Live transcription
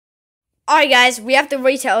Alright guys, we have to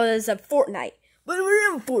retell this of Fortnite. But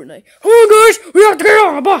we're in Fortnite. Come on guys, we have to get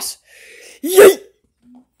on the bus. Yay!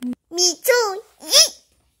 Me too.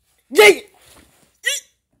 Yay!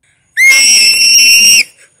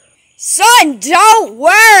 Son, don't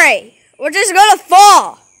worry. We're just gonna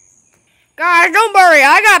fall. Guys, don't worry.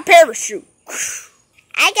 I got a parachute.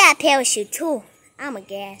 I got a parachute too. I'm a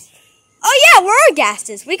gas. Oh yeah, we're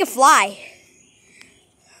gasses. We can fly.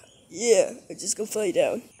 Yeah, I just go fly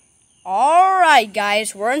down. Alright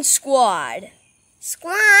guys, we're in squad.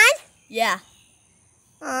 Squad? Yeah.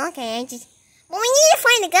 Oh, okay. But we need to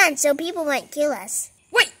find a gun so people won't kill us.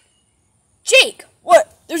 Wait! Jake!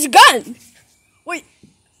 What? There's a gun! Wait,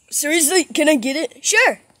 seriously? Can I get it?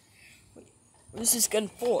 Sure. Wait, what is this gun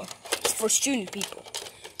for? It's for shooting people.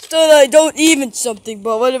 So that I don't even something,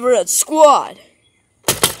 but whatever else. Squad!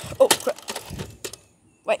 Oh, crap.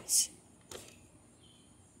 Wait.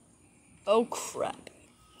 Oh, crap.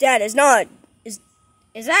 Dad, it's not...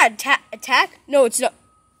 Is that attack? No, it's not.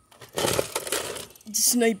 It's a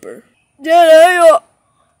sniper. Dad,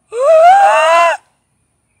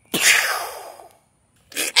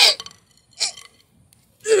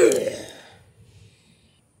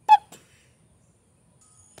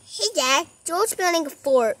 Hey Dad, Joel's building a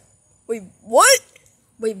fort. Wait, what?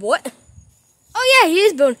 Wait, what? Oh yeah, he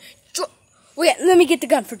is building. Wait, let me get the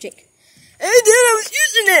gun for Jake. Hey, Dad, I was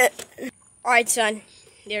using it. All right, son.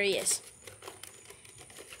 There he is.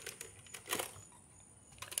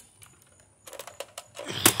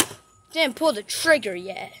 Didn't pull the trigger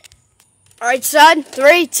yet. All right, son.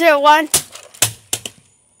 3, 2, 1.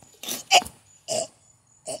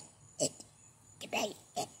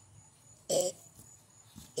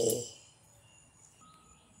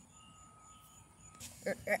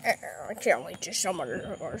 I can't wait to summon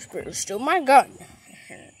our spirit steal my gun.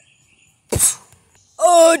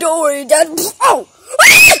 Oh, don't worry, Dad. Oh!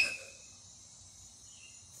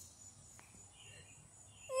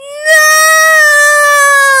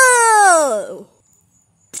 No!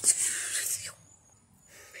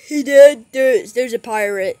 Hey, Dad, there's a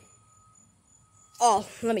pirate. Oh,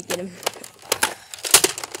 let me get him.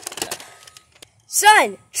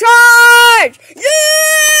 Son, charge!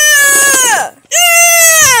 Yeah!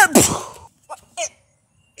 Yeah!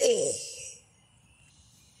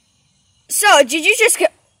 So, did you just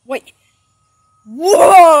get... Wait.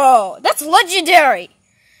 Whoa! That's legendary!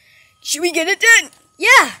 Should we get it then?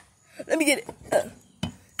 Yeah! Let me get it.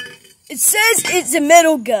 It says it's a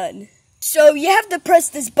metal gun. So, you have to press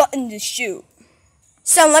this button to shoot.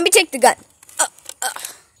 Son, let me take the gun.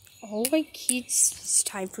 Alright, kids. It's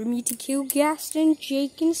time for me to kill Gaston,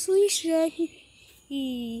 Jake, and Sleesha.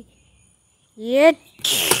 Yeah.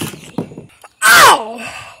 Ow!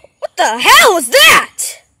 What the hell is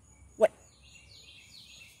that? What?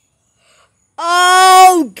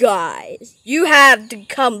 Oh, guys. You have to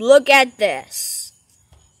come look at this.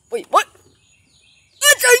 Wait, what?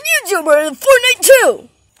 That's a YouTuber in Fortnite too!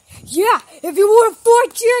 Yeah, if you want a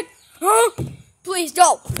fortune, huh? Please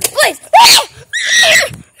don't. Please!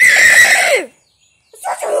 It's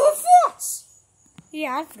such a little fox!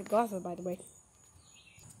 Yeah, I forgot that, by the way.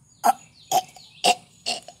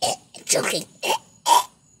 Joking.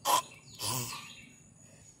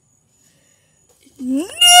 No!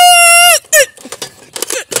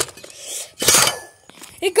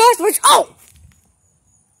 Hey guys, what's... Oh!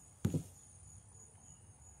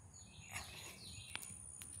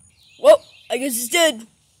 Well, I guess it's dead.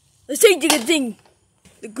 Let's take the good thing.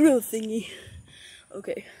 The grill thingy.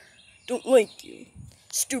 Okay. Don't like you.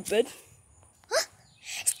 Stupid. Huh?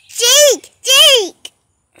 Jake!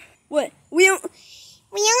 What? We only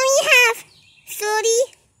have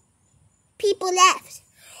 30 people left.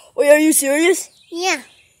 Wait, are you serious? Yeah.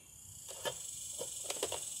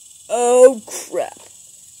 Oh, crap.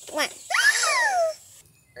 What?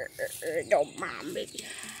 Don't mind me.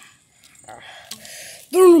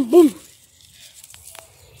 Boom.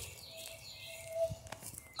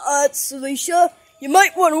 Alicia, you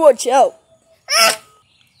might want to watch out.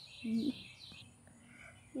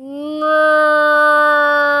 No.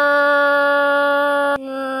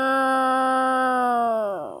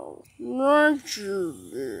 Not do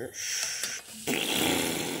this.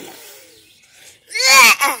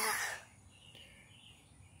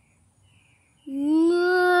 No.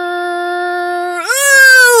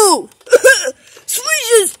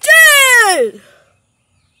 Sleesha's dead.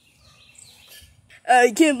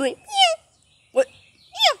 I can't believe. What?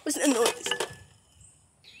 What's that noise?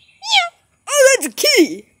 Oh, that's a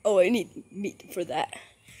key. Oh, I need meat for that.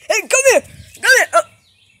 Hey, come here. Oh.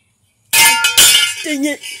 Dang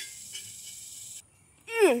it.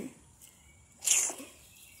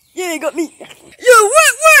 Yeah, I got meat. Yo,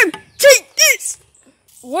 what worm? Take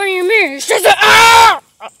This doesn't. Ow!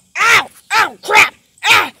 Ow! Ow! Crap!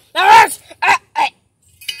 Ah! That hurts!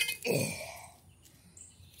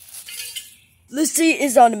 Lucy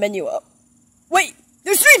is on the menu up. Wait!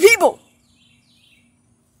 There's 3 people!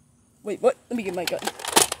 Wait, what? Let me get my gun.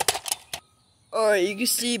 Alright, you can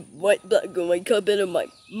see white, black, and white cup and my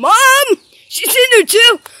mom! She's in there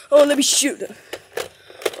too! Oh, let me shoot her.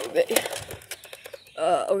 Okay.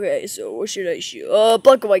 Okay, so what should I shoot?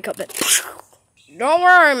 Black and white cup. Don't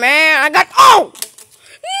worry, man. I got. Oh!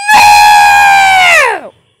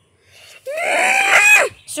 No!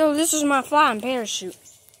 So this is my flying parachute.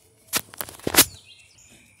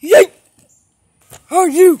 Yay! How are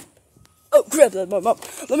you? Oh crap! That's my mom.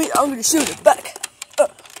 I'm gonna shoot it back.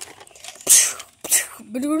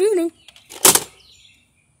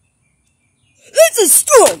 It's a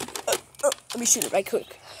storm. Let me shoot it right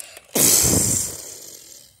quick.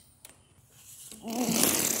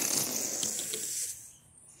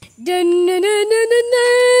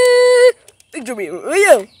 Victory! Yo!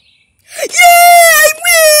 Yeah! I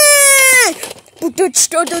win!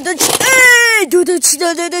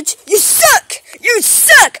 You suck! You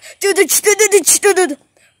suck! Thank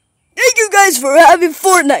you guys for having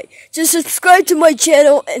Fortnite. Just subscribe to my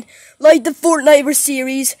channel and like the Fortnite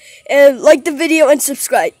series and like the video and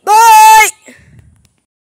subscribe. Bye!